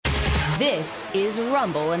This is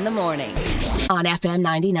Rumble in the Morning on FM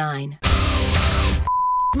 99.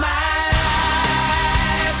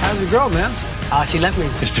 How's your girl, man? She left me.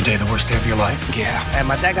 Is today the worst day of your life? Yeah. And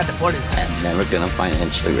my dad got deported. I'm never gonna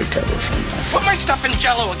financially recover from this. Put my stuff in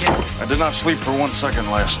Jell-O again. I did not sleep for 1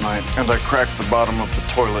 second last night, and I cracked the bottom of the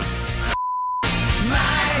toilet.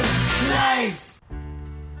 My life.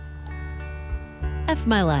 F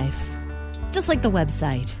my life. Just like the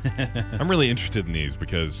website. I'm really interested in these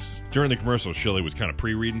because during the commercial, Shirley was kind of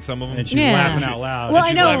pre-reading some of them. And she's laughing out loud. Well,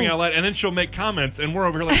 she's I know. laughing out loud, and then she'll make comments, and we're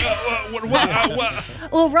over here like,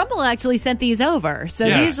 what? Well, Rumble actually sent these over. So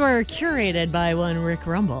Yeah. these were curated by one Rick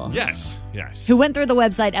Rumble. Yes. Who went through the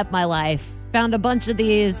website F My Life, found a bunch of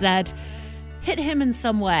these that hit him in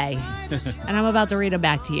some way. And I'm about to read them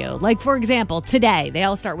back to you. Like, for example, today. They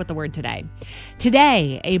all start with the word today.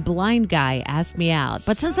 Today, a blind guy asked me out.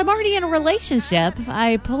 But since I'm already in a relationship,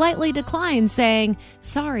 I politely declined, saying,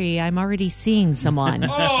 sorry, I'm already seeing someone.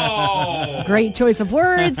 Oh! Great choice of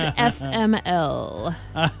words, FML.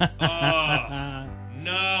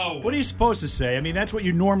 No. What are you supposed to say? I mean, that's what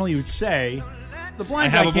you normally would say. The blind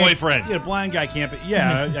I guy have a can't- boyfriend. Yeah, the blind guy can't.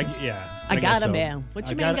 Yeah. I got guess a so. man. What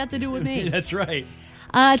you man got to do with me? That's right.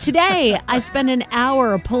 Today, I spent an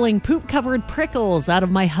hour pulling poop-covered prickles out of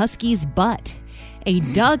my husky's butt. A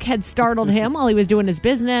duck had startled him while he was doing his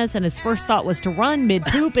business, and his first thought was to run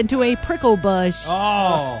mid-poop into a prickle bush.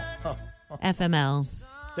 Oh, FML.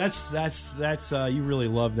 that's you really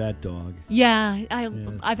love that dog. Yeah,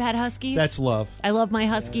 I've had huskies. That's love. I love my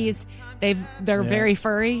huskies. They're very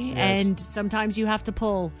furry, Yes. and sometimes you have to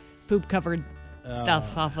pull poop-covered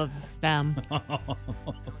stuff off of them.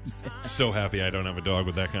 So happy I don't have a dog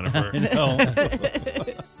with that kind of fur. No.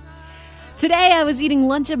 Today, I was eating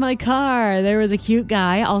lunch in my car. There was a cute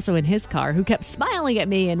guy, also in his car, who kept smiling at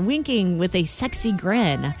me and winking with a sexy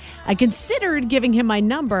grin. I considered giving him my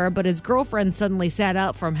number, but his girlfriend suddenly sat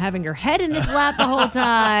up from having her head in his lap the whole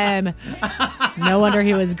time. No wonder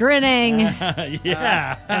he was grinning.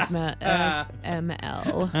 Yeah.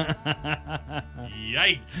 ML.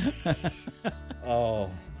 Yikes.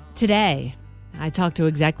 Today, I talked to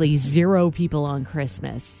exactly 0 people on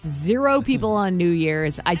Christmas, 0 people on New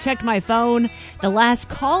Year's. I checked my phone. The last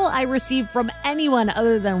call I received from anyone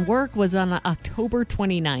other than work was on October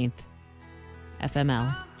 29th.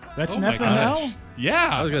 FML. That's Oh an my FML? gosh. Yeah.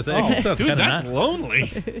 I was going to say, that sounds Dude, kind of that's lonely.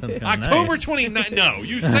 kinda October nice. 29th. No,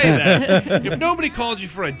 you say that. If nobody called you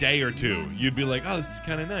for a day or two, you'd be like, oh, this is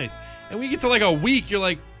kind of nice. And we get to like a week, you're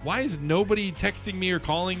like, why is nobody texting me or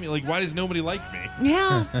calling me? Like, why does nobody like me?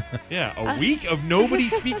 Yeah. Yeah, a week of nobody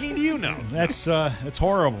speaking to you? No. That's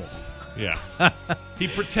horrible. Yeah. He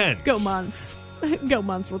pretends. Go months. Go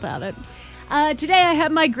months without it. Today I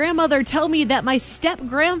had my grandmother tell me that my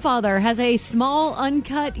step-grandfather has a small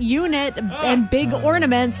uncut unit and big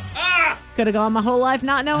ornaments. Could have gone my whole life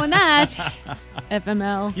not knowing that.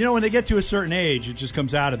 FML. You know, when they get to a certain age, it just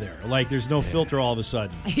comes out of there. Like, there's no filter all of a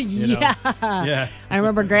sudden. You know? Yeah. I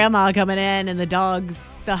remember Grandma coming in and the dog,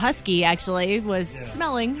 the husky actually, was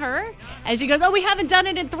smelling her. And she goes, oh, we haven't done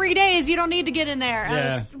it in 3 days. You don't need to get in there.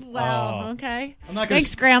 Yeah. Wow, okay. I'm not gonna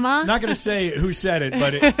Thanks, Grandma. I'm not going to say who said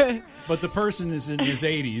it, but the person is in his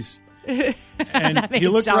 80s. And That made he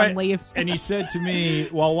looked Sean right, leave. and he said to me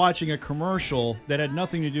while watching a commercial that had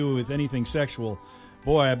nothing to do with anything sexual,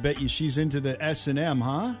 boy, I bet you she's into the S&M,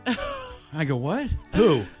 huh? I go, what?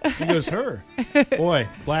 Who? He goes, her. Boy,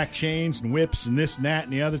 black chains and whips and this and that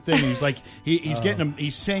and the other thing. He's like, he's getting him.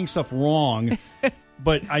 He's saying stuff wrong,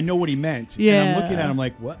 but I know what he meant. Yeah. And I'm looking at him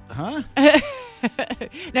like, what? Huh?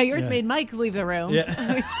 Now, yours made Mike leave the room.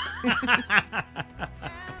 Yeah.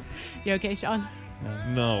 You okay, Sean?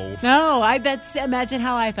 No. No, that's imagine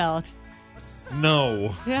how I felt.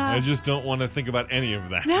 No. Yeah. I just don't want to think about any of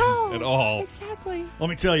that No. at all. Exactly. Let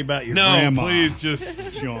me tell you about your No, grandma. please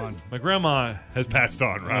just. Sean. My grandma has passed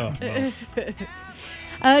on, right?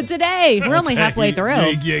 Today, we're only halfway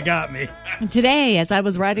through. You got me. Today, as I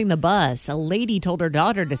was riding the bus, a lady told her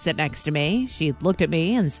daughter to sit next to me. She looked at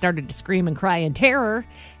me and started to scream and cry in terror.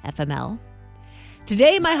 FML.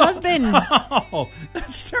 Today, my husband... Oh,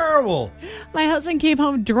 that's terrible. My husband came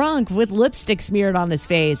home drunk with lipstick smeared on his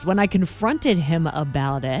face. When I confronted him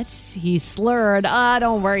about it, he slurred,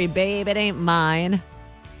 don't worry, babe, it ain't mine.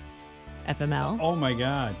 FML. Oh, my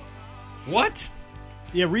God. What?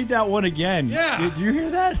 Yeah, read that one again. Yeah. Did you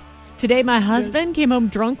hear that? Today, my husband came home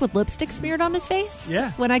drunk with lipstick smeared on his face.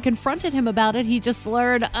 Yeah. When I confronted him about it, he just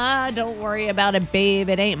slurred, don't worry about it, babe,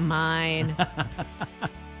 it ain't mine.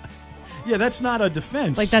 Yeah, that's not a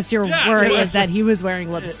defense. Like, that's your Yeah, worry, yeah. is that he was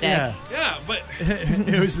wearing lipstick. Yeah. Yeah, but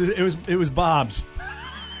it was Bob's.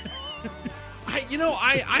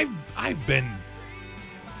 I've been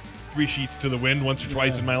 3 sheets to the wind once or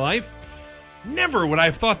twice in my life. Never would I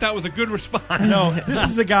have thought that was a good response. No, this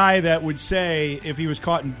is the guy that would say if he was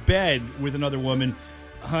caught in bed with another woman,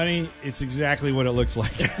 honey, it's exactly what it looks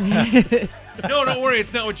like. No, don't worry.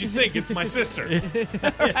 It's not what you think. It's my sister.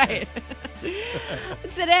 Right.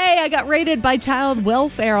 Today, I got raided by child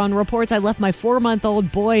welfare on reports I left my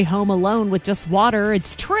 4-month-old boy home alone with just water.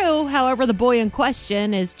 It's true. However, the boy in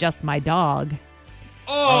question is just my dog.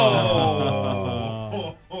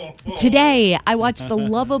 Oh. Today, I watched the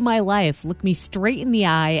love of my life look me straight in the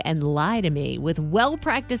eye and lie to me with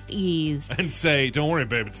well-practiced ease And say, don't worry,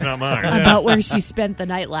 babe, it's not mine. about where she spent the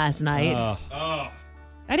night last night. Oh,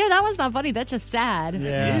 I know that one's not funny. That's just sad. it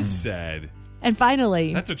Yeah. is sad. And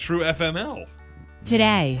finally, That's a true FML.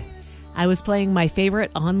 today, I was playing my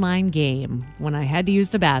favorite online game when I had to use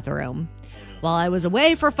the bathroom. While I was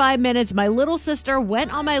away for 5 minutes, my little sister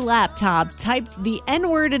went on my laptop, typed the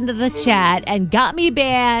N-word into the chat, and got me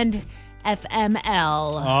banned.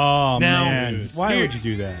 FML. Oh, Now, man. Why here- would you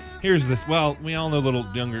do that? Here's this. Well, we all know little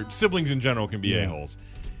younger siblings in general can be a-holes.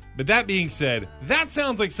 But that being said, that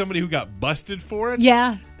sounds like somebody who got busted for it.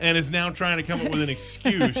 Yeah. And is now trying to come up with an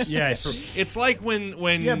excuse. Yes. It's like when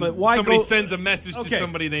Yeah, but why somebody go- sends a message Okay. to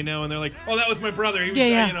somebody they know and they're like, oh, that was my brother. He was Yeah,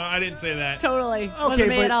 saying, yeah. you know, I didn't say that. Totally. Wasn't Okay,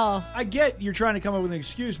 me but at all. I get you're trying to come up with an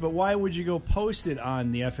excuse, but why would you go post it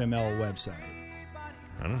on the FML website?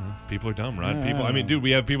 I don't know. People are dumb, Rod. People. I mean, dude,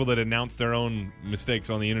 we have people that announce their own mistakes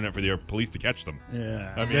on the internet for the police to catch them.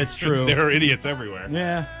 Yeah, I mean, that's true. There are idiots everywhere.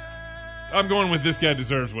 Yeah. I'm going with this guy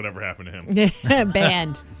deserves whatever happened to him.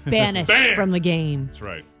 Banned. Banished Banned. from the game. That's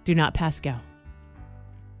right. Do not pass go.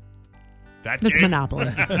 That's That's Monopoly.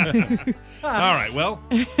 All right. Well,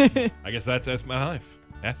 I guess that's my life.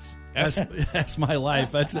 That's my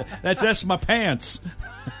life. That's my pants.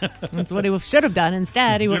 That's what he should have done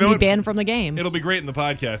instead. He wouldn't know be what? banned from the game. It'll be great in the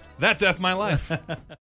podcast. That's F my life.